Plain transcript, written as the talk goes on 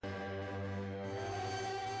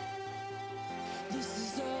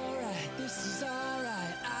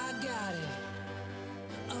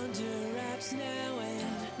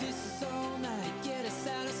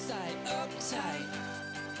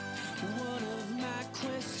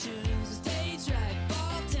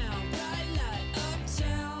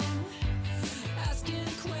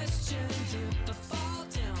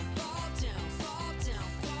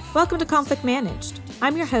Welcome to Conflict Managed.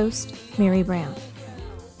 I'm your host, Mary Brown.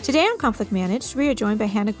 Today on Conflict Managed, we are joined by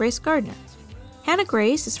Hannah Grace Gardner. Hannah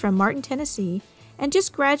Grace is from Martin, Tennessee, and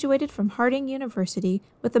just graduated from Harding University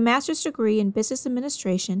with a master's degree in business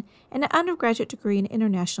administration and an undergraduate degree in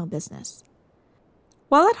international business.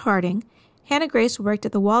 While at Harding, Hannah Grace worked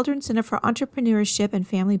at the Waldron Center for Entrepreneurship and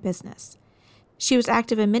Family Business. She was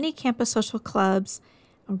active in many campus social clubs,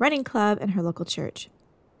 a running club, and her local church.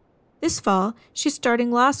 This fall, she's starting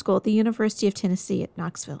law school at the University of Tennessee at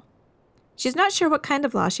Knoxville. She's not sure what kind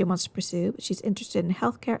of law she wants to pursue, but she's interested in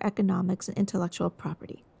healthcare, economics, and intellectual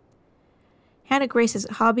property. Hannah Grace's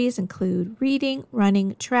hobbies include reading,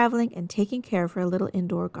 running, traveling, and taking care of her little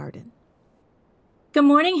indoor garden. Good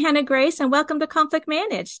morning, Hannah Grace, and welcome to Conflict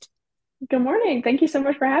Managed. Good morning. Thank you so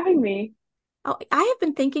much for having me. Oh, I have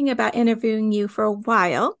been thinking about interviewing you for a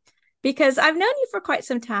while because I've known you for quite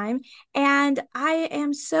some time, and I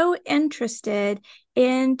am so interested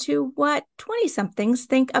into what 20-somethings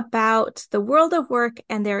think about the world of work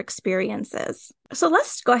and their experiences. So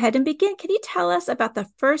let's go ahead and begin. Can you tell us about the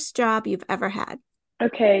first job you've ever had?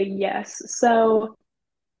 Okay, yes. So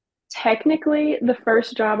technically, the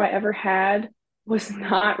first job I ever had was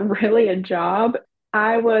not really a job.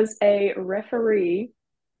 I was a referee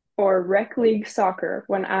for rec league soccer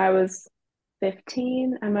when I was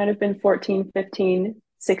 15. I might have been 14, 15,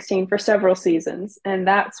 16 for several seasons. And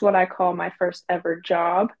that's what I call my first ever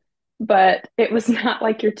job. But it was not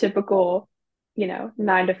like your typical,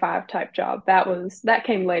 9 to 5 type job. That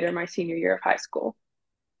came later, my senior year of high school.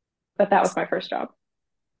 But that was my first job.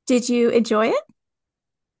 Did you enjoy it?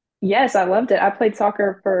 Yes, I loved it. I played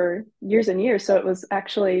soccer for years and years, so it was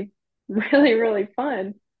actually really, really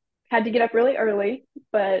fun. Had to get up really early,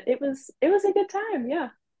 but it was a good time. Yeah.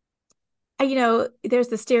 There's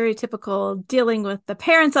the stereotypical dealing with the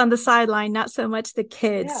parents on the sideline, not so much the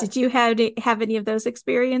kids. Yeah. Did you have any of those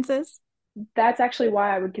experiences? That's actually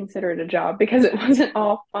why I would consider it a job because it wasn't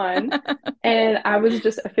all fun. And I was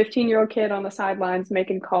just a 15-year-old kid on the sidelines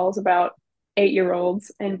making calls about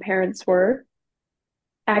 8-year-olds, and parents were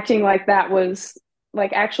acting like that was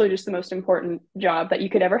like actually just the most important job that you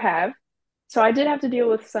could ever have. So I did have to deal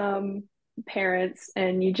with some parents,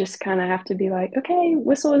 and you just kind of have to be like, okay,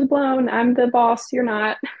 whistle is blown. I'm the boss. You're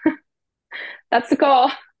not. That's the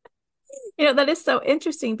call. That is so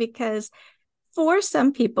interesting because for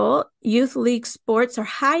some people, youth league sports are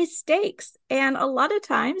high stakes. And a lot of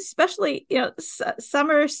times, especially,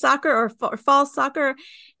 summer soccer or fall soccer,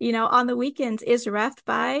 on the weekends is reffed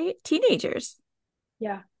by teenagers.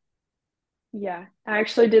 Yeah. Yeah. I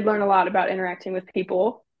actually did learn a lot about interacting with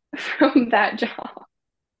people from that job.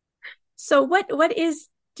 So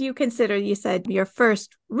do you consider, you said, your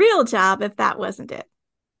first real job if that wasn't it?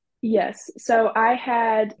 Yes. So I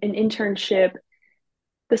had an internship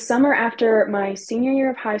the summer after my senior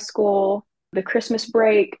year of high school, the Christmas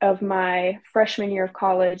break of my freshman year of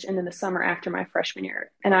college, and then the summer after my freshman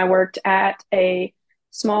year. And I worked at a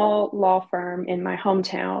small law firm in my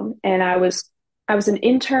hometown. And I was an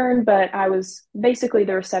intern, but I was basically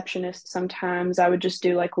the receptionist sometimes. I would just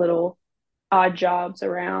do like little odd jobs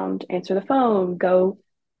around, answer the phone, go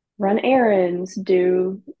run errands,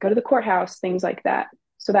 go to the courthouse, things like that.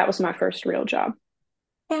 So that was my first real job.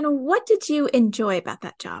 And what did you enjoy about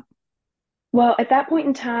that job? Well, at that point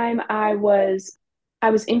in time, I was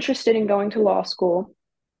interested in going to law school,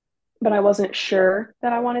 but I wasn't sure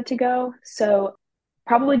that I wanted to go. So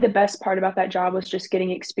probably the best part about that job was just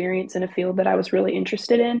getting experience in a field that I was really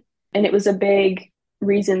interested in. And it was a big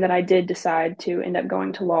reason that I did decide to end up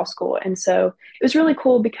going to law school. And so it was really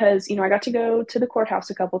cool because, I got to go to the courthouse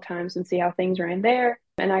a couple times and see how things ran there.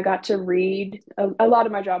 And I got to read a lot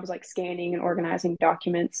of my job was like scanning and organizing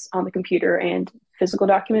documents on the computer and physical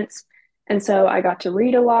documents. And so I got to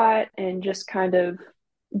read a lot and just kind of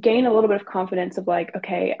gain a little bit of confidence of like,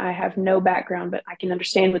 okay, I have no background, but I can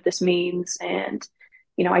understand what this means. And,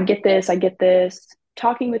 I get this,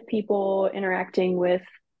 talking with people, interacting with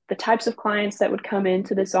the types of clients that would come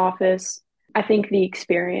into this office. I think the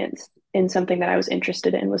experience in something that I was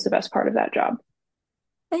interested in was the best part of that job.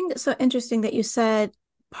 I think it's so interesting that you said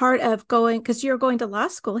part of going, because you're going to law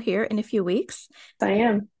school here in a few weeks, I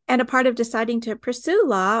am. and a part of deciding to pursue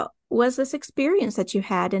law was this experience that you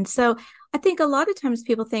had. And so I think a lot of times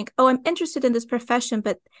people think, oh, I'm interested in this profession,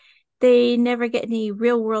 but they never get any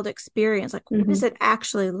real world experience. Like, what is Hmm. it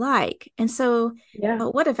actually like? And so, Yeah,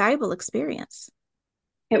 what a valuable experience.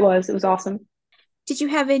 it was awesome. Did you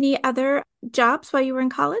have any other jobs while you were in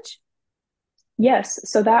college? Yes,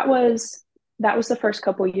 so that was the first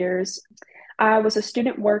couple years. I was a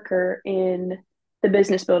student worker in the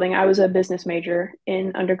business building. I was a business major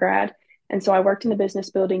in undergrad. And so I worked in the business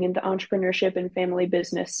building in the entrepreneurship and family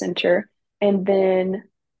business center. And then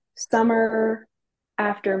summer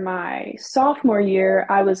after my sophomore year,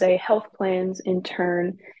 I was a health plans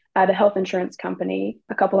intern at a health insurance company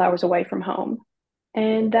a couple hours away from home.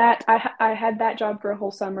 And I had that job for a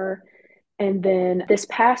whole summer. And then this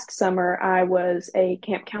past summer, I was a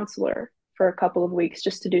camp counselor for a couple of weeks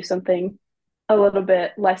just to do something a little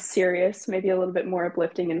bit less serious, maybe a little bit more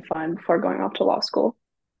uplifting and fun before going off to law school.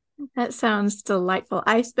 That sounds delightful.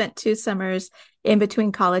 I spent 2 summers in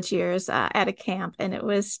between college years at a camp, and it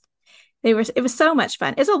was so much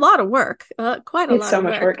fun. It's a lot of work, quite a It's lot so of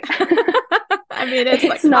much work. work. I mean, it's It's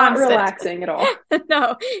like not constant. relaxing at all.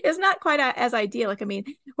 No, it's not quite as idyllic. I mean,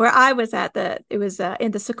 where I was it was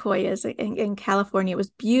in the Sequoias in California. It was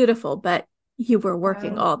beautiful, but you were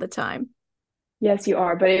working Wow. all the time. Yes, you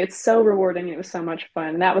are, but it's so rewarding. It was so much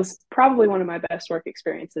fun. That was probably one of my best work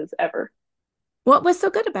experiences ever. What was so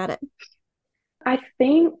good about it? I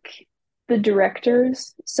think the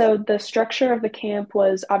directors, so the structure of the camp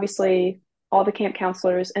was obviously all the camp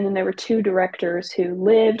counselors, and then there were two directors who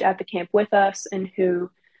lived at the camp with us and who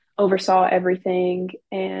oversaw everything.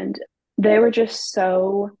 And they were just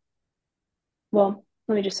so, well,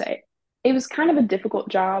 let me just say, it was kind of a difficult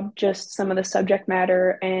job, just some of the subject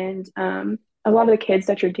matter. And a lot of the kids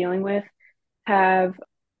that you're dealing with have,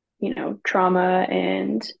 trauma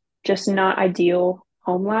and just not ideal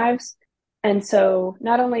home lives. And so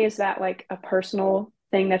not only is that like a personal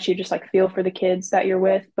thing that you just like feel for the kids that you're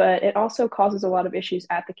with, but it also causes a lot of issues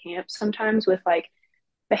at the camp sometimes with like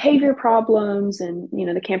behavior problems and,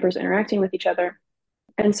 the campers interacting with each other.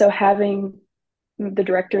 And so having the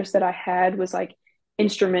directors that I had was like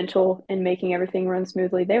instrumental in making everything run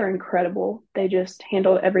smoothly. They were incredible. They just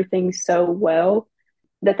handled everything so well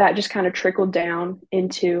that just kind of trickled down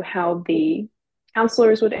into how the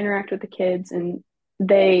counselors would interact with the kids. And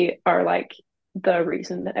they are like the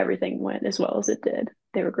reason that everything went as well as it did.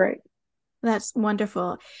 They were great. That's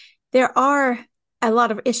wonderful. There are a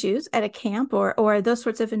lot of issues at a camp or those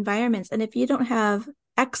sorts of environments, and if you don't have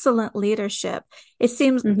excellent leadership, it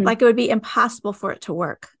seems Mm-hmm. like it would be impossible for it to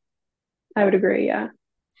work. I would agree. Yeah.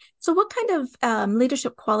 So, what kind of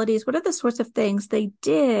leadership qualities? What are the sorts of things they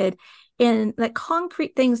did in like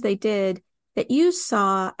concrete things they did that you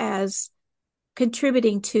saw as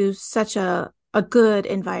contributing to such a good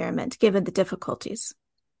environment given the difficulties?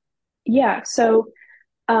 Yeah. So,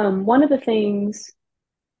 one of the things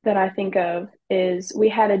that I think of is we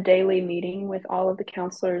had a daily meeting with all of the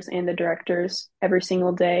counselors and the directors every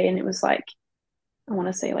single day. And it was like, I want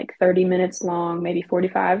to say like 30 minutes long, maybe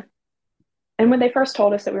 45. And when they first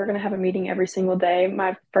told us that we were going to have a meeting every single day,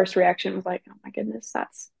 my first reaction was like, oh my goodness,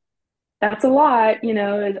 that's a lot.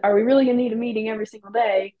 Are we really going to need a meeting every single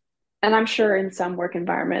day? And I'm sure in some work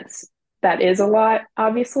environments that is a lot,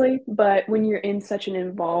 obviously. But when you're in such an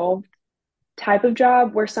involved type of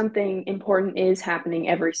job where something important is happening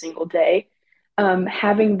every single day,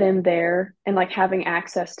 having them there and like having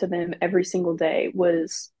access to them every single day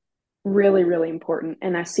was really, really important.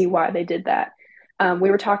 And I see why they did that.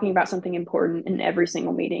 We were talking about something important in every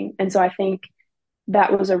single meeting. And so I think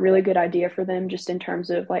that was a really good idea for them just in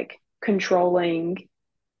terms of like controlling,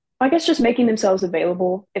 I guess, just making themselves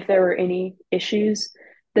available if there were any issues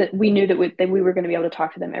that we knew that we were going to be able to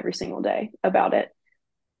talk to them every single day about it.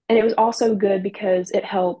 And it was also good because it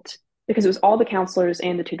helped because it was all the counselors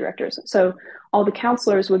and the two directors. So all the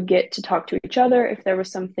counselors would get to talk to each other if there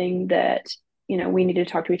was something that, we needed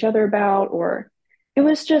to talk to each other about, or it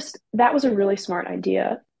was just that was a really smart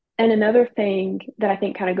idea. And another thing that I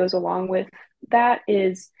think kind of goes along with that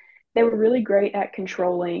is they were really great at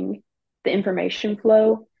controlling the information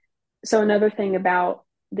flow. So another thing about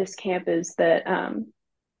this camp is that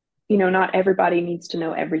not everybody needs to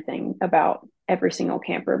know everything about every single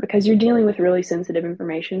camper because you're dealing with really sensitive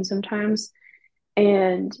information sometimes.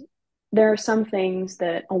 And there are some things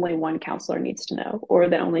that only one counselor needs to know or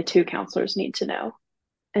that only two counselors need to know.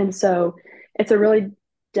 And so it's a really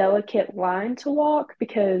delicate line to walk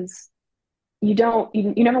because you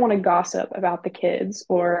never want to gossip about the kids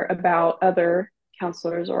or about other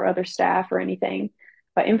counselors or other staff or anything.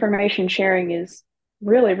 But information sharing is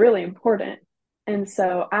really, really important. And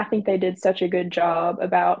so I think they did such a good job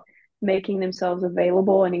about making themselves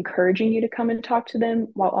available and encouraging you to come and talk to them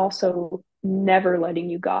while also never letting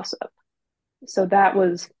you gossip. So that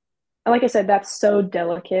was, like I said, that's so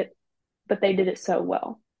delicate, but they did it so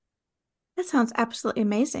well. That sounds absolutely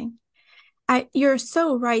amazing. You're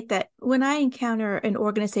so right that when I encounter an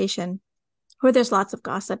organization where there's lots of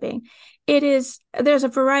gossiping, there's a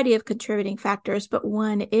variety of contributing factors, but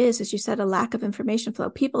one is, as you said, a lack of information flow.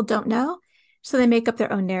 People don't know, so they make up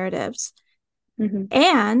their own narratives. Mm-hmm.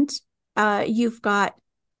 And you've got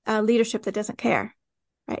leadership that doesn't care,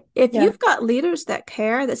 right? If Yeah. you've got leaders that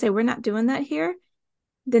care, that say, we're not doing that here,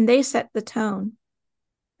 then they set the tone,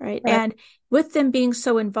 right? Right. And with them being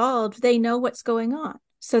so involved, they know what's going on.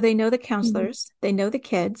 So they know the Hmm. counselors, they know the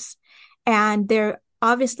kids, and they're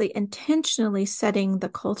obviously intentionally setting the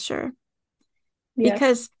culture Yes.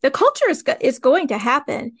 because the culture is going to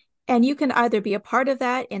happen. And you can either be a part of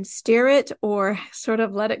that and steer it or sort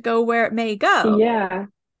of let it go where it may go. Yeah.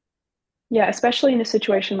 Yeah. Especially in a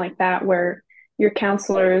situation like that where your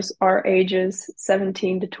counselors are ages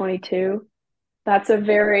 17 to 22. That's a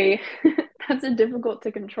very, that's a difficult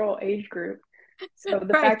to control age group. So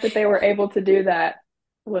the Right. fact that they were able to do that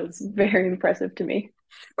was very impressive to me.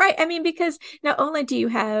 Right. I mean, because not only do you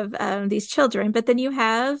have these children, but then you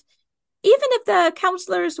have, even if the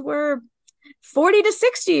counselors were 40 to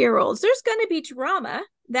 60-year-olds, there's going to be drama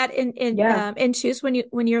that Yeah. ensues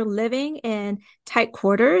when you're living in tight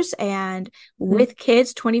quarters and Hmm. with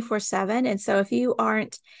kids 24/7. And so if you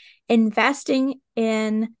aren't investing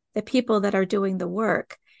in the people that are doing the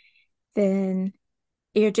work, then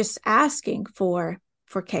you're just asking for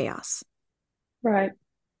chaos. Right.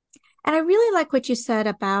 And I really like what you said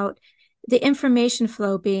about the information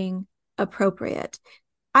flow being appropriate.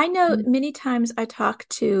 I know Mhm. many times I talk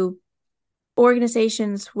to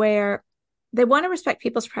organizations where they want to respect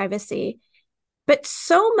people's privacy, but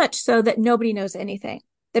so much so that nobody knows anything.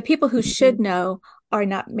 The people who should Mhm. know are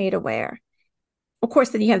not made aware. Of course,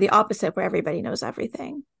 then you have the opposite where everybody knows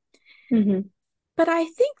everything. Mhm. But I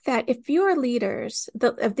think that if your leaders,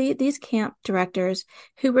 these camp directors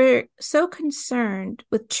who were so concerned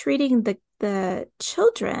with treating the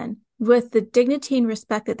children with the dignity and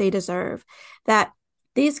respect that they deserve, that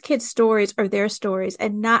these kids' stories are their stories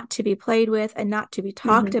and not to be played with and not to be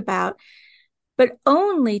talked Mhm. about, but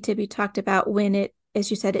only to be talked about when it,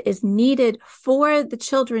 as you said, it is needed for the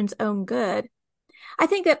children's own good. I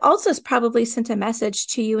think that also has probably sent a message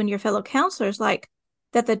to you and your fellow counselors, like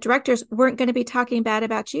that the directors weren't going to be talking bad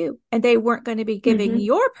about you and they weren't going to be giving Mhm.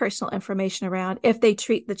 your personal information around if they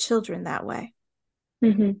treat the children that way.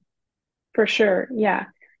 Mhm. For sure. Yeah.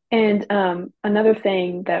 And another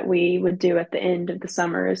thing that we would do at the end of the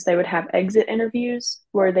summer is they would have exit interviews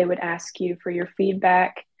where they would ask you for your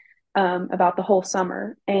feedback about the whole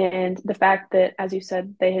summer. And the fact that, as you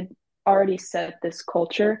said, they had already set this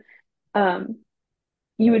culture, um,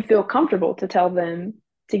 you would feel comfortable to tell them,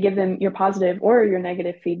 to give them your positive or your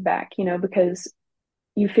negative feedback, because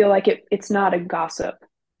you feel like it's not a gossip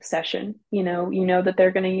session. You know that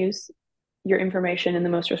they're going to use your information in the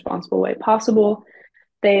most responsible way possible.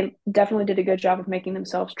 They definitely did a good job of making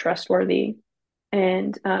themselves trustworthy.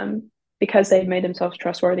 And because they've made themselves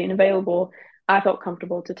trustworthy and available, I felt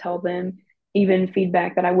comfortable to tell them even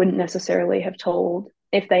feedback that I wouldn't necessarily have told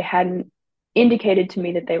if they hadn't indicated to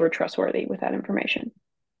me that they were trustworthy with that information.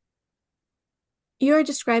 You're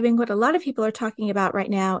describing what a lot of people are talking about right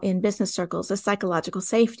now in business circles as psychological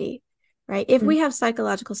safety, right? If we Mm-hmm. have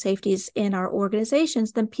psychological safeties in our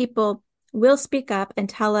organizations, then people will speak up and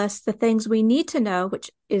tell us the things we need to know,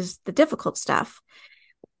 which is the difficult stuff.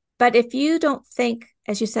 But if you don't think,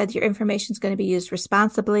 as you said, your information is going to be used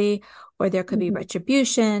responsibly, or there could be Mm-hmm.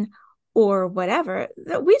 retribution or whatever,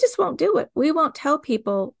 we just won't do it. We won't tell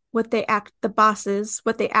people the bosses,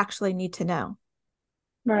 what they actually need to know.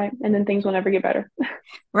 Right. And then things will never get better.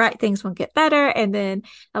 Right? Things won't get better. And then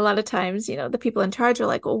a lot of times, the people in charge are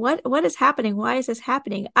like, well, what is happening? Why is this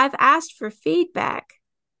happening? I've asked for feedback,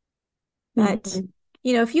 but Mm-hmm.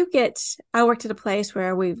 if I worked at a place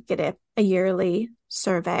where we get a yearly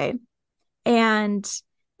survey and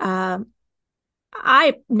um,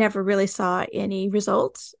 I never really saw any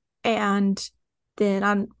results. And then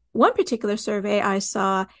on one particular survey, I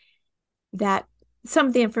saw that some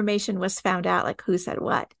of the information was found out, like who said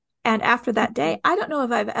what. And after that Mm-hmm. day, I don't know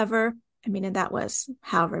if I've ever, I mean, and that was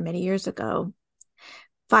however many years ago,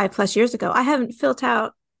 5+ years ago, I haven't filled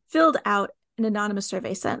out an anonymous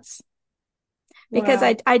survey since because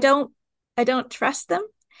Wow. I don't trust them.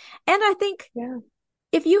 And I think Yeah.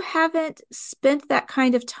 if you haven't spent that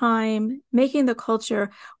kind of time making the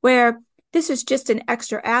culture where this is just an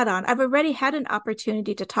extra add on, I've already had an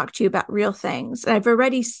opportunity to talk to you about real things. And I've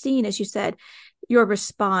already seen, as you said, your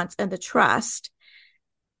response and the trust.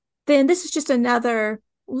 Then this is just another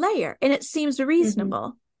layer and it seems Mm-hmm.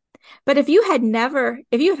 reasonable. But if you had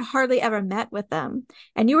hardly ever met with them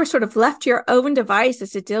and you were sort of left to your own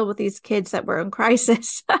devices to deal with these kids that were in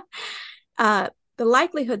crisis, uh, the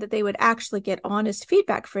likelihood that they would actually get honest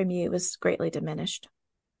feedback from you is greatly diminished.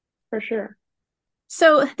 For sure.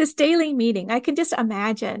 So this daily meeting, I can just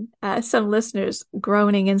imagine some listeners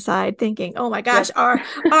groaning inside thinking, oh my gosh, Yep.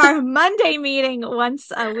 our Monday meeting once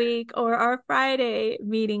a week or our Friday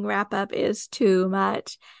meeting wrap up is too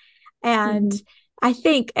much. And Hmm. I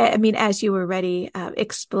think, I mean, as you already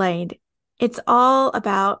explained, it's all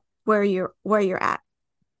about where you're at,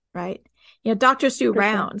 right? Doctors do For sure.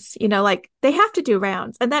 rounds, like they have to do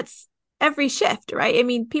rounds, and that's every shift, right? I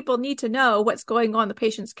mean, people need to know what's going on in the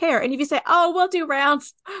patient's care. And if you say, oh, we'll do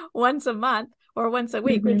rounds once a month or once a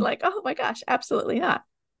week, we'd be Hmm. like, oh my gosh, absolutely not.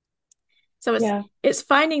 So it's Yeah. it's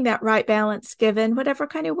finding that right balance given whatever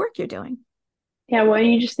kind of work you're doing. Yeah. Well,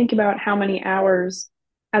 and you just think about how many hours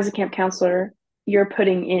as a camp counselor you're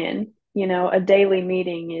putting in. A daily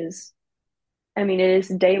meeting is, I mean, it is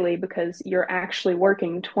daily because you're actually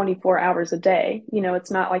working 24 hours a day.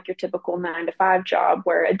 It's not like your typical 9 to 5 job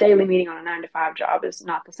where a daily meeting on a 9 to 5 job is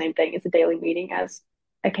not the same thing as a daily meeting as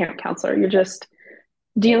a camp counselor. You're just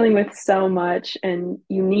dealing with so much and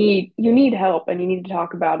you need help and you need to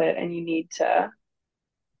talk about it and you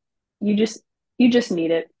just you just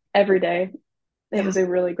need it every day. It Yeah. was a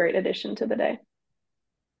really great addition to the day.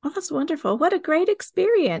 Well, that's wonderful. What a great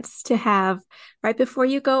experience to have right before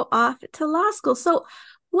you go off to law school. So,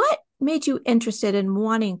 what made you interested in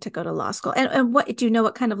wanting to go to law school? And what do you know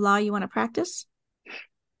what kind of law you want to practice?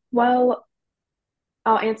 Well,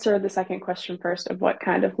 I'll answer the second question first of what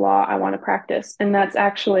kind of law I want to practice. And that's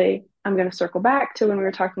actually, I'm going to circle back to when we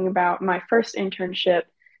were talking about my first internship.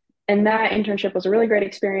 And that internship was a really great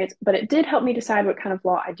experience, but it did help me decide what kind of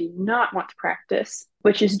law I do not want to practice,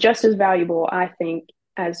 which is just as valuable, I think,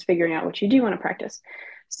 as figuring out what you do want to practice.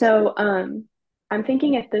 So I'm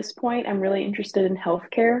thinking at this point, I'm really interested in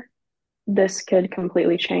healthcare. This could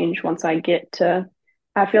completely change once I get to.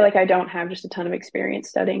 I feel like I don't have just a ton of experience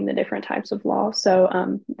studying the different types of law,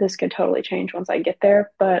 so this could totally change once I get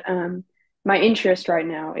there. But my interest right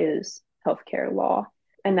now is healthcare law,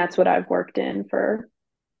 and that's what I've worked in for.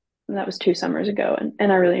 And that was 2 summers ago,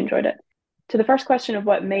 and I really enjoyed it. To the first question of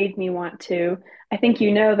what made me want to, I think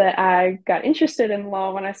you know that I got interested in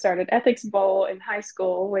law when I started Ethics Bowl in high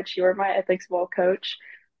school, which you were my Ethics Bowl coach,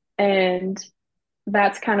 and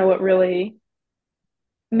that's kind of what really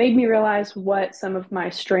made me realize what some of my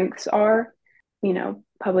strengths are,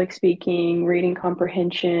 public speaking, reading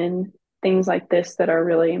comprehension, things like this that are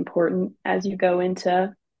really important as you go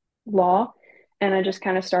into law. And I just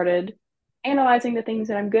kind of started analyzing the things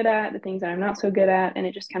that I'm good at, the things that I'm not so good at. And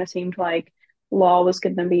it just kind of seemed like law was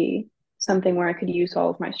going to be something where I could use all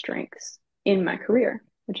of my strengths in my career,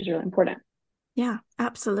 which is really important. Yeah,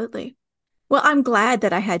 absolutely. Well, I'm glad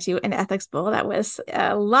that I had you in Ethics Bowl. That was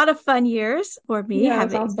a lot of fun years for me, Yeah,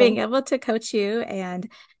 it's having being awesome. able to coach you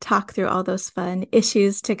and talk through all those fun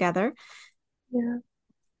issues together. Yeah.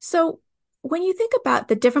 So, when you think about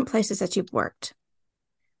the different places that you've worked,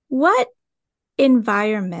 what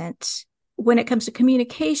environment, when it comes to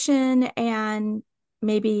communication and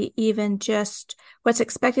maybe even just what's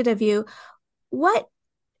expected of you, what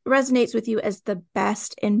resonates with you as the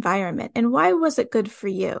best environment and why was it good for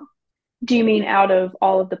you? Do you mean out of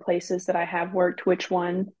all of the places that I have worked, which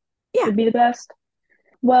one Yeah. would be the best?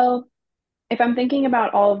 Well, if I'm thinking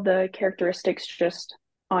about all of the characteristics just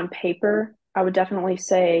on paper, I would definitely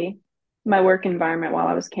say my work environment while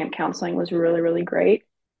I was camp counseling was really, really great.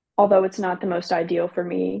 Although it's not the most ideal for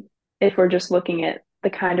me if we're just looking at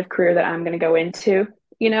the kind of career that I'm going to go into,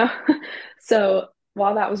 you know? So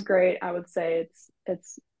while that was great, I would say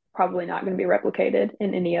it's probably not going to be replicated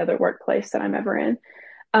in any other workplace that I'm ever in.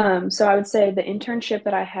 So I would say the internship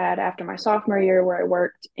that I had after my sophomore year, where I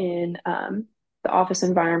worked in the office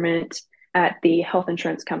environment at the health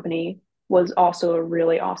insurance company, was also a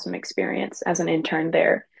really awesome experience as an intern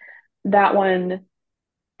there. That one,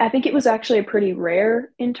 I think it was actually a pretty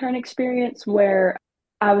rare intern experience where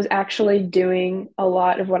I was actually doing a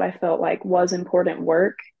lot of what I felt like was important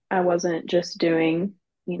work. I wasn't just doing,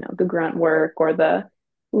 the grunt work or the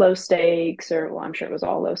low stakes, or well, I'm sure it was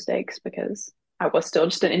all low stakes because I was still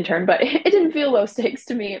just an intern, but it didn't feel low stakes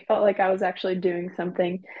to me. It felt like I was actually doing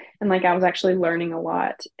something and like I was actually learning a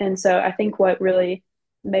lot. And so I think what really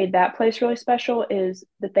made that place really special is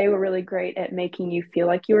that they were really great at making you feel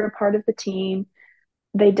like you were a part of the team.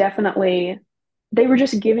 They were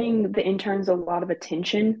just giving the interns a lot of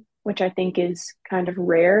attention, which I think is kind of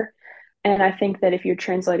rare. And I think that if you're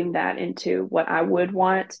translating that into what I would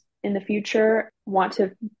want in the future, want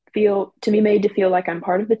to be made to feel like I'm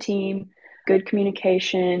part of the team, good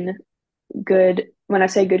communication, when I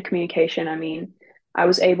say good communication, I mean I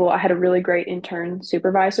had a really great intern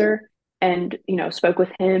supervisor and, spoke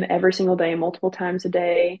with him every single day, multiple times a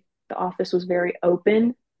day. The office was very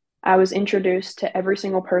open, I was introduced to every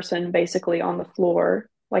single person basically on the floor,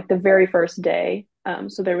 like the very first day.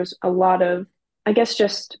 So there was a lot of, I guess,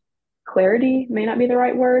 just clarity may not be the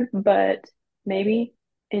right word, but maybe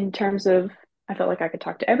in terms of, I felt like I could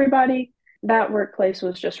talk to everybody. That workplace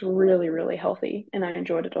was just really, really healthy, and I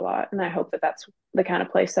enjoyed it a lot. And I hope that that's the kind of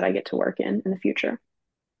place that I get to work in the future.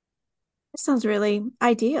 That sounds really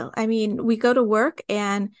ideal. I mean, we go to work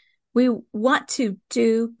and we want to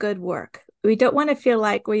do good work. We don't want to feel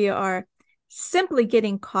like we are simply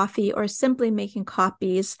getting coffee or simply making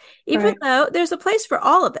copies, even Right. though there's a place for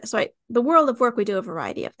all of this, right? The world of work, we do a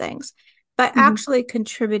variety of things, but Hmm. actually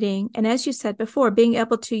contributing. And as you said before, being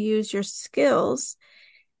able to use your skills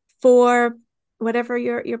for whatever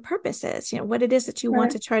your purpose is, what it is that you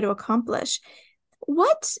want Right. to try to accomplish.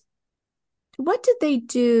 What what did they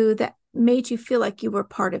do that made you feel like you were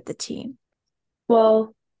part of the team?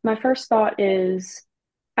 Well, my first thought is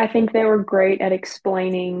I think they were great at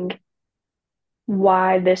explaining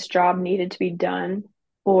why this job needed to be done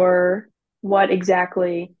or what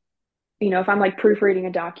exactly, if I'm like proofreading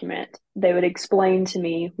a document, they would explain to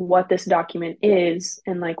me what this document is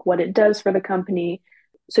and like what it does for the company.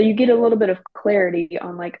 So you get a little bit of clarity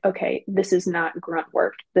on like, okay, this is not grunt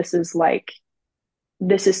work. This is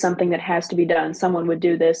something that has to be done. Someone would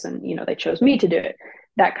do this and, they chose me to do it,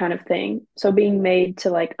 that kind of thing. So being made to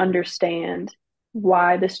like understand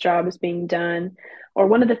why this job is being done. Or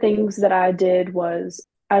one of the things that I did was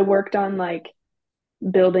I worked on like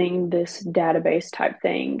building this database type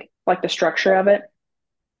thing, like the structure of it.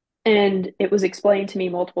 And it was explained to me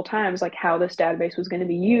multiple times, like how this database was going to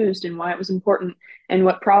be used and why it was important and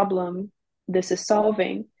what problem this is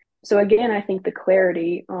solving. So, again, I think the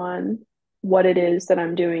clarity on what it is that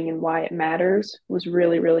I'm doing and why it matters was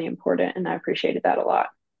really, really important. And I appreciated that a lot.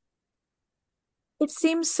 It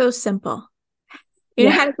seems so simple.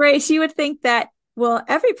 Yeah. Hannah Grace, you would think that, well,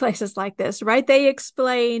 every place is like this, right? They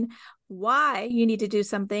explain why you need to do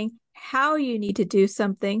something, how you need to do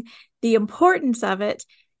something, the importance of it.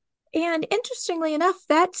 And interestingly enough,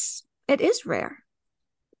 it is rare.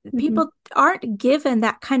 Hmm. People aren't given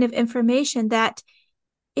that kind of information that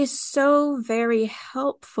is so very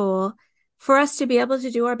helpful for us to be able to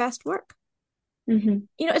do our best work. Hmm.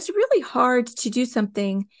 It's really hard to do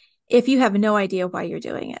something if you have no idea why you're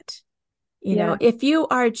doing it. Yeah. If you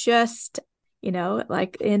are just,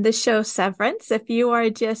 like in the show Severance, if you are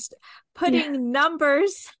just Yeah. putting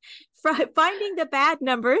numbers, finding the bad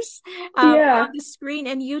numbers on Yeah. the screen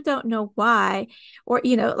and you don't know why, or,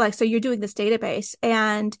 like, so you're doing this database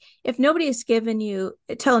and if nobody has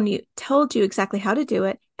told you exactly how to do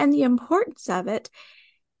it and the importance of it,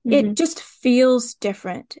 it Hmm. just feels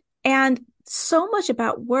different. And so much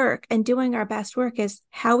about work and doing our best work is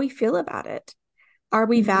how we feel about it. Are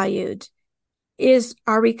we Hmm. valued?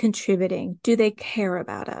 Are we contributing? Do they care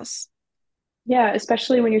about us? Yeah.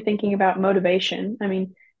 Especially when you're thinking about motivation. I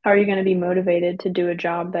mean, how are you going to be motivated to do a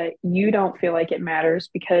job that you don't feel like it matters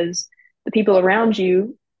because the people around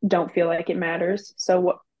you don't feel like it matters? So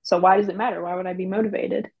what? So why does it matter? Why would I be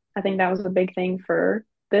motivated? I think that was a big thing for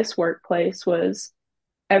this workplace was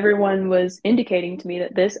everyone was indicating to me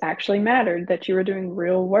that this actually mattered, that you were doing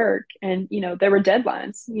real work. And, there were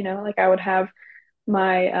deadlines, like I would have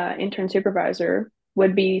my intern supervisor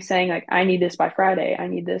would be saying like, I need this by Friday. I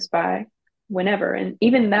need this by whenever. And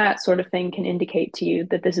even that sort of thing can indicate to you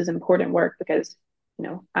that this is important work because,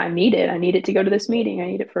 I need it. I need it to go to this meeting. I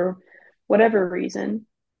need it for whatever reason.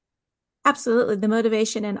 Absolutely. The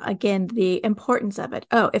motivation and again, the importance of it.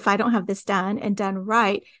 Oh, if I don't have this done and done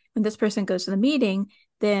right, when this person goes to the meeting,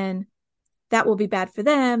 then that will be bad for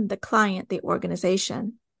them, the client, the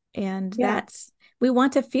organization. And Yeah. we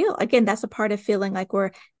want to feel, again, that's a part of feeling like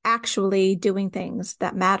we're actually doing things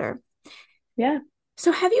that matter. Yeah.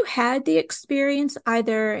 So have you had the experience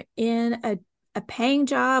either in a paying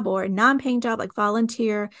job or a non-paying job, like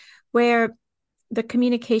volunteer, where the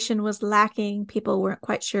communication was lacking, people weren't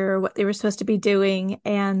quite sure what they were supposed to be doing,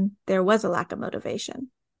 and there was a lack of motivation?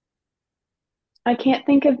 I can't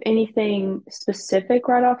think of anything specific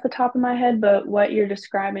right off the top of my head, but what you're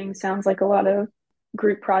describing sounds like a lot of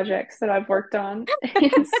group projects that I've worked on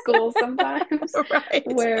in school sometimes, Right.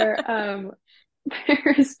 where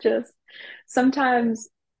there's just sometimes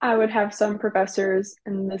I would have some professors,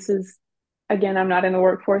 and this is again, I'm not in the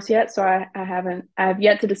workforce yet, so I have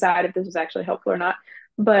yet to decide if this is actually helpful or not,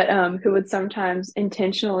 but who would sometimes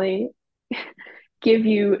intentionally give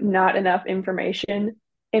you not enough information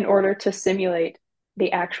in order to simulate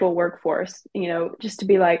the actual workforce, just to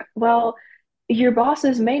be like, well, your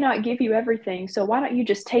bosses may not give you everything, so why don't you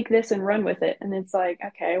just take this and run with it? And it's like,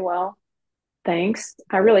 okay, well, thanks.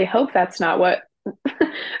 I really hope that's not what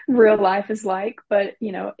real life is like, but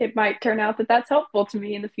it might turn out that that's helpful to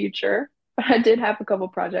me in the future. But I did have a couple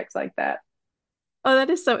projects like that. Oh, that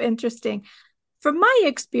is so interesting. From my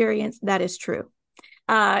experience, that is true.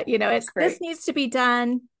 It's this Great. needs to be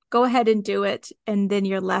done. Go ahead and do it. And then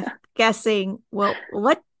you're left guessing, well,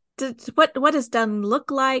 what does done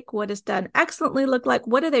look like? What does done excellently look like?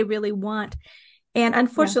 What do they really want? And Yeah.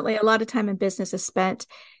 unfortunately, a lot of time in business is spent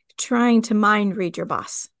trying to mind read your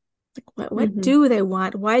boss. Like, what Hmm. do they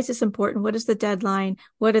want? Why is this important? What is the deadline?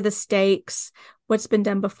 What are the stakes? What's been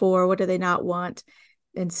done before? What do they not want?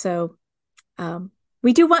 And so um,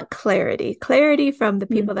 we do want clarity from the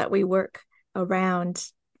people that we work around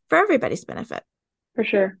for everybody's benefit. For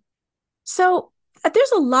sure. So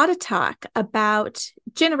there's a lot of talk about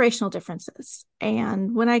generational differences.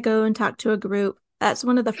 And when I go and talk to a group, that's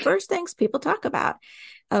one of the first things people talk about.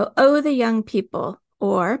 Oh, the young people,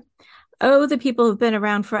 or oh, the people who've been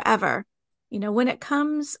around forever. When it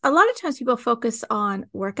comes, a lot of times people focus on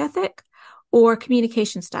work ethic or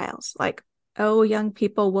communication styles, like, oh, young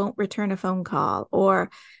people won't return a phone call, or,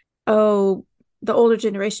 oh, the older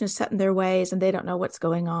generation is set in their ways and they don't know what's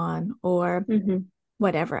going on, or Hmm.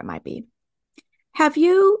 whatever it might be. Have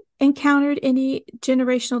you encountered any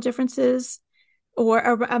generational differences or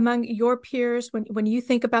among your peers when you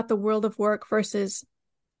think about the world of work versus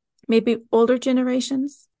maybe older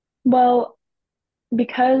generations? Well,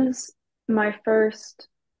 because my first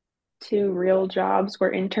two real jobs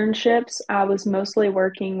were internships, I was mostly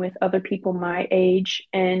working with other people my age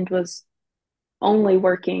and was only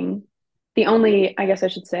working, I guess I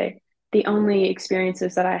should say, the only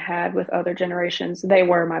experiences that I had with other generations, they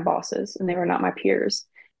were my bosses and they were not my peers.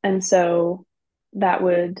 And so that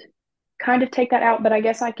would kind of take that out, but I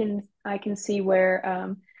guess I can see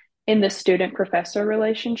where in the student professor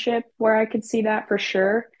relationship where I could see that for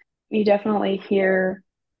sure. You definitely hear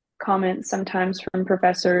comments sometimes from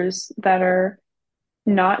professors that are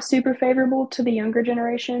not super favorable to the younger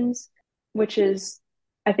generations, which is,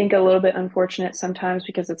 I think, a little bit unfortunate sometimes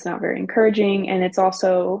because it's not very encouraging and it's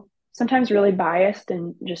also sometimes really biased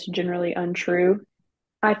and just generally untrue.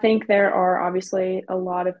 I think there are obviously a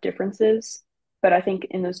lot of differences, but I think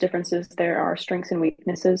in those differences there are strengths and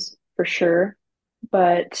weaknesses for sure.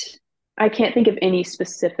 But I can't think of any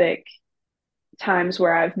specific times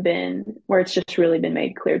where it's just really been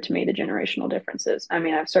made clear to me the generational differences. I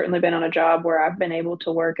mean, I've certainly been on a job where I've been able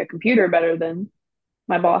to work a computer better than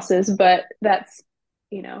my bosses, but that's,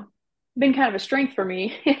 you know, been kind of a strength for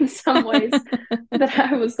me in some ways that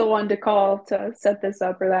I was the one to call to set this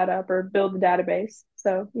up or that up or build the database.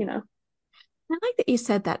 So. I like that you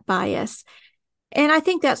said that bias. And I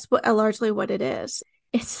think that's largely what it is.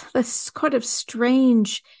 It's this kind of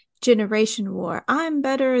strange generation war. I'm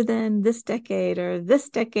better than this decade, or this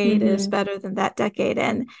decade is Hmm. better than that decade.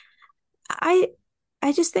 And I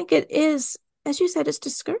I just think it is, as you said, it's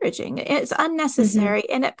discouraging. It's Hmm. unnecessary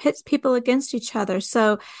and it pits people against each other.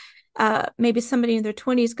 So maybe somebody in their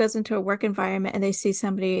 20s goes into a work environment and they see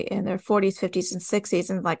somebody in their 40s, 50s, and 60s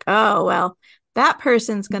and like, oh, well, that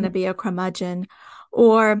person's going to Hmm. be a curmudgeon.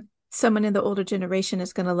 Or someone in the older generation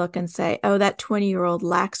is going to look and say, oh, that 20-year-old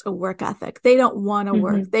lacks a work ethic. They don't want to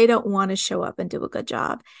work. Hmm. They don't want to show up and do a good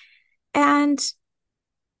job. And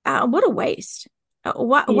what a waste.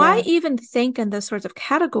 Why Yeah. even think in those sorts of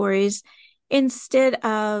categories instead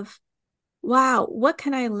of, wow, what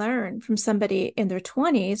can I learn from somebody in their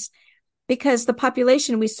 20s? Because the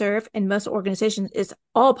population we serve in most organizations is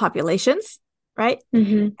all populations, right?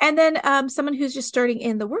 Hmm. And then someone who's just starting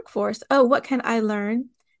in the workforce, oh, what can I learn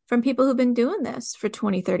from people who've been doing this for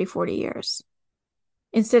 20, 30, 40 years?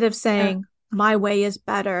 Instead of Yeah, saying, my way is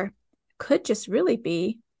better, could just really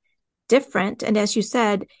be different. And as you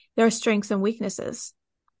said, there are strengths and weaknesses.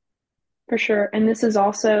 for sure. And this is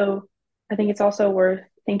also, I think it's also worth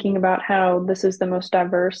thinking about how this is the most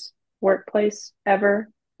diverse workplace ever,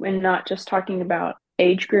 and not just talking about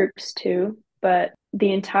age groups too, but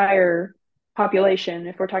the entire population.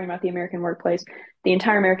 If we're talking about the American workplace, the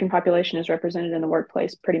entire American population is represented in the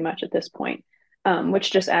workplace pretty much at this point,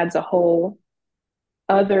 which just adds a whole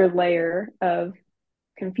other layer of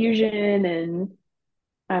confusion and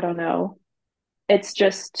I don't know. It's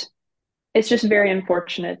just it's just very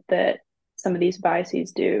unfortunate that some of these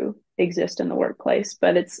biases do exist in the workplace,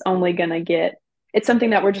 but it's something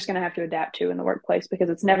that we're just going to have to adapt to in the workplace because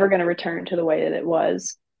it's never going to return to the way that it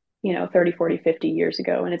was, 30, 40, 50 years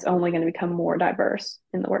ago. And it's only going to become more diverse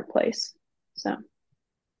in the workplace. So,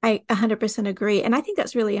 I 100% agree. And I think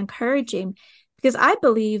that's really encouraging because I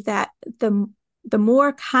believe that the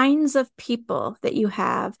more kinds of people that you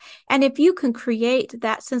have, and if you can create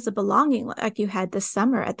that sense of belonging like you had this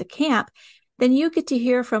summer at the camp, then you get to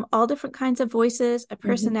hear from all different kinds of voices, Hmm.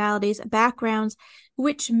 personalities, backgrounds,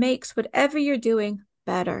 which makes whatever you're doing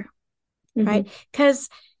better, right? Hmm. Because,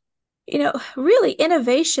 really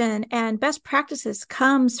innovation and best practices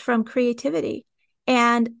comes from creativity.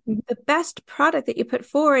 And the best product that you put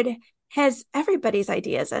forward has everybody's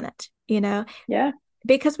ideas in it, Yeah.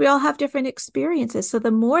 because we all have different experiences. So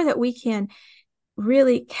the more that we can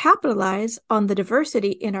really capitalize on the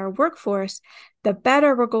diversity in our workforce, the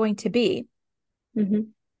better we're going to be.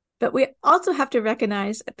 Hmm. But we also have to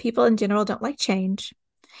recognize people in general don't like change.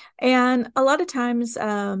 And a lot of times,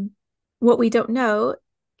 what we don't know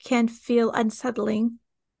can feel unsettling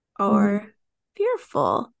Hmm. or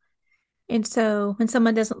fearful. And so when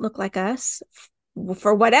someone doesn't look like us,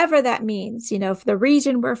 for whatever that means, for the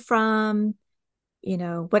region we're from,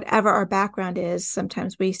 whatever our background is,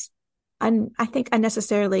 sometimes I think,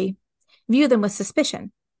 unnecessarily view them with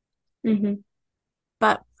suspicion. Hmm.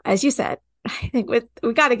 But as you said, I think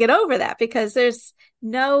we got to get over that because there's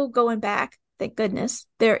no going back. Thank goodness.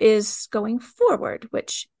 There is going forward,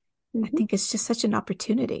 which I Hmm. think is just such an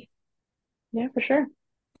opportunity. Yeah, for sure.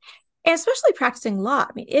 And especially practicing law.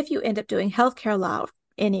 I mean, if you end up doing healthcare law,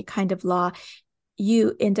 any kind of law,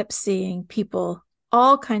 you end up seeing people,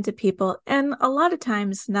 all kinds of people, and a lot of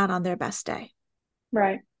times not on their best day.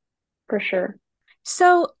 Right. For sure.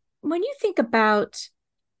 So when you think about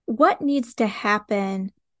what needs to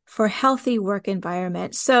happen for healthy work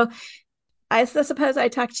environment, so I suppose I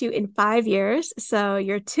talked to you in 5 years. So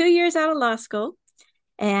you're 2 years out of law school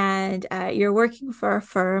and you're working for a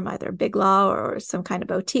firm, either a big law or some kind of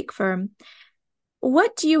boutique firm.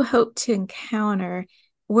 What do you hope to encounter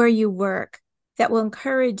where you work that will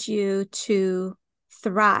encourage you to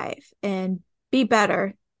thrive and be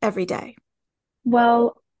better every day?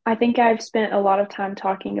 Well, I think I've spent a lot of time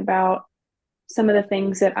talking about some of the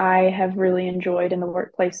things that I have really enjoyed in the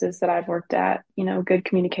workplaces that I've worked at, good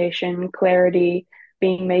communication, clarity,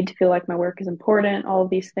 being made to feel like my work is important, all of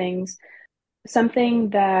these things.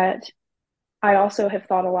 Something that I also have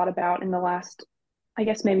thought a lot about in the last, I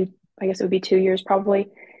guess it would be 2 years probably,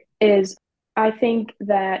 is I think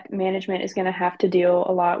that management is going to have to deal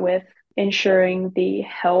a lot with ensuring the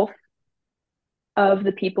health of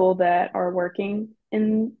the people that are working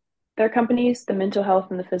in their companies, the mental health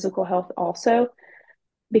and the physical health also,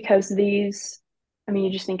 because you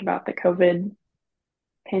just think about the COVID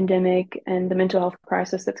pandemic and the mental health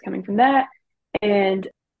crisis that's coming from that, and,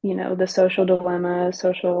 the social dilemma,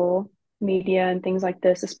 social media, and things like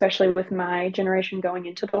this, especially with my generation going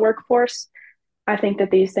into the workforce. I think that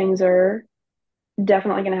these things are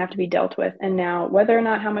definitely going to have to be dealt with. And now, whether or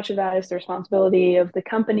not how much of that is the responsibility of the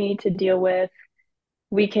company to deal with,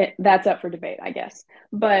 that's up for debate, I guess.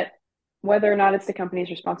 But whether or not it's the company's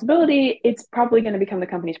responsibility, it's probably going to become the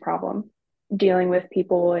company's problem dealing with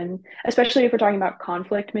people. And especially if we're talking about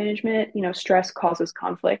conflict management, stress causes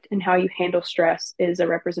conflict, and how you handle stress is a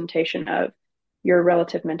representation of your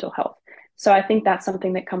relative mental health. So I think that's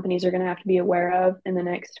something that companies are going to have to be aware of in the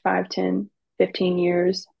next 5, 10, 15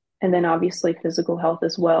 years. And then obviously physical health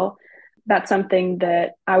as well. That's something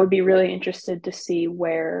that I would be really interested to see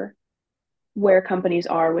where companies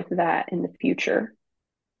are with that in the future.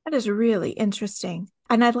 That is really interesting.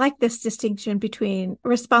 And I like this distinction between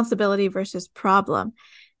responsibility versus problem.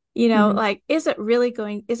 Mm-hmm. Like, is it really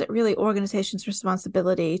organizations'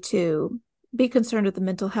 responsibility to be concerned with the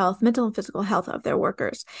mental and physical health of their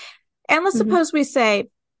workers? And let's Mm-hmm. suppose we say,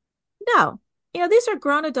 no, these are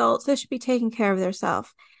grown adults. They should be taking care of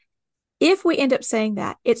themselves. If we end up saying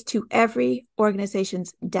that, it's to every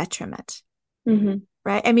organization's detriment, Mm-hmm.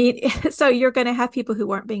 right? I mean, so you're going to have people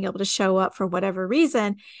who aren't being able to show up for whatever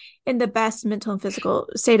reason in the best mental and physical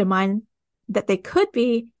state of mind that they could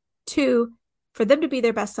be to for them to be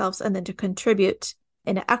their best selves and then to contribute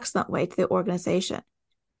in an excellent way to the organization.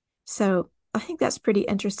 So I think that's pretty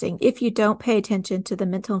interesting. If you don't pay attention to the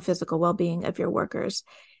mental and physical well-being of your workers,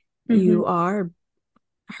 Mm-hmm. you are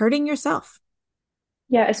hurting yourself.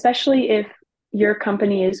 Yeah, especially if your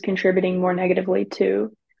company is contributing more negatively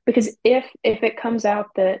too. Because if it comes out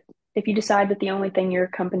that if you decide that the only thing your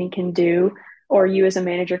company can do or you as a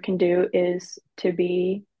manager can do is to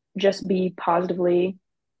be positively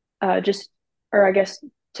just or I guess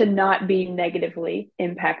to not be negatively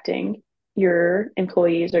impacting your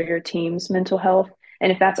employees or your team's mental health.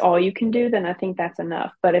 And if that's all you can do, then I think that's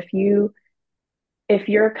enough. But if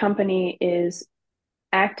your company is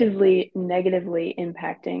actively negatively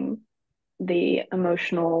impacting the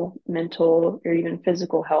emotional, mental, or even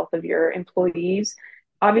physical health of your employees,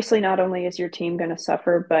 obviously not only is your team going to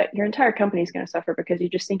suffer, but your entire company is going to suffer because you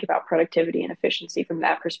just think about productivity and efficiency from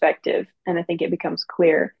that perspective. And I think it becomes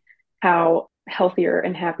clear how healthier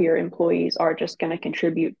and happier employees are just going to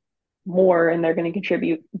contribute more and they're going to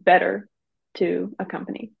contribute better to a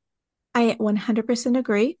company. I 100%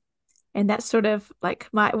 agree. And that's sort of like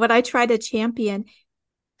what I try to champion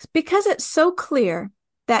because it's so clear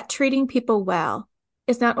that treating people well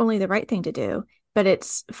is not only the right thing to do, but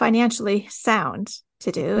it's financially sound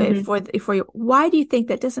to do Mm-hmm. for you. Why do you think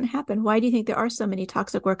that doesn't happen? Why do you think there are so many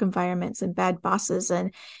toxic work environments and bad bosses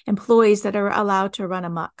and employees that are allowed to run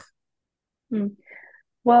amok? Mm.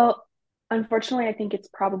 Well, unfortunately, I think it's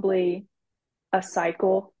probably a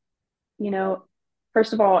cycle. You know,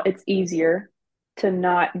 first of all, it's easier to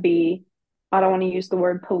not be, I don't want to use the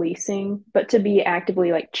word policing, but to be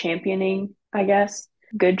actively like championing, I guess,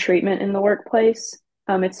 good treatment in the workplace.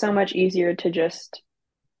 It's so much easier to just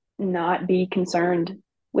not be concerned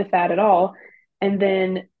with that at all. And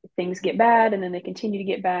then things get bad and then they continue to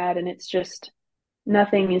get bad. And it's just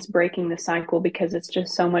nothing is breaking the cycle because it's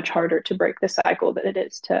just so much harder to break the cycle than it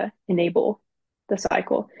is to enable the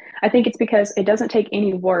cycle. I think it's because it doesn't take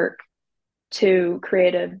any work to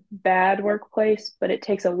create a bad workplace, but it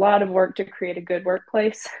takes a lot of work to create a good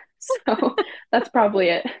workplace. So that's probably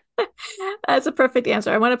it. That's a perfect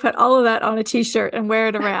answer. I want to put all of that on a t-shirt and wear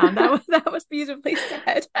it around. That was beautifully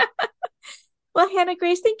said. Well, Hannah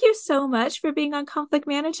Grace, thank you so much for being on Conflict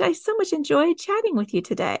Managed. I so much enjoyed chatting with you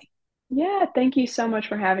today. Yeah, thank you so much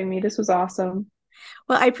for having me. This was awesome.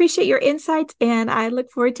 Well, I appreciate your insights and I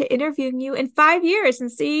look forward to interviewing you in 5 years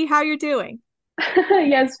and see how you're doing.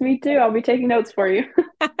 Yes, me too. I'll be taking notes for you.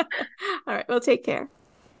 All right, well, take care.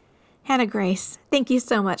 Hannah Grace, thank you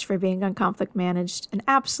so much for being on Conflict Managed. An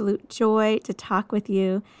absolute joy to talk with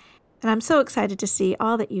you. And I'm so excited to see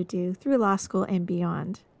all that you do through law school and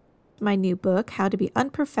beyond. My new book, How to Be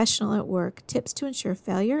Unprofessional at Work, Tips to Ensure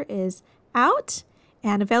Failure, is out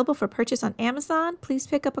and available for purchase on Amazon. Please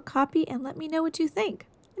pick up a copy and let me know what you think.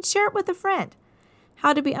 And share it with a friend.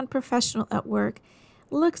 How to Be Unprofessional at Work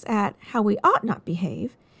looks at how we ought not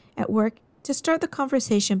behave at work to start the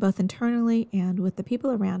conversation both internally and with the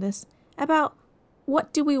people around us about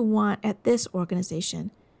what do we want at this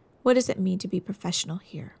organization? What does it mean to be professional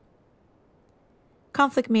here?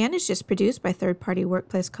 Conflict Managed is produced by third-party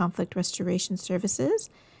workplace conflict restoration services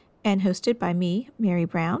and hosted by me, Mary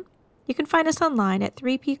Brown. You can find us online at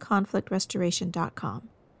 3pconflictrestoration.com.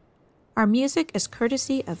 Our music is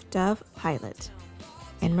courtesy of Dove Pilot.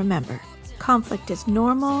 And remember, conflict is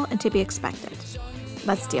normal and to be expected.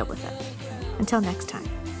 Let's deal with it. Until next time,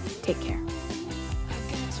 take care.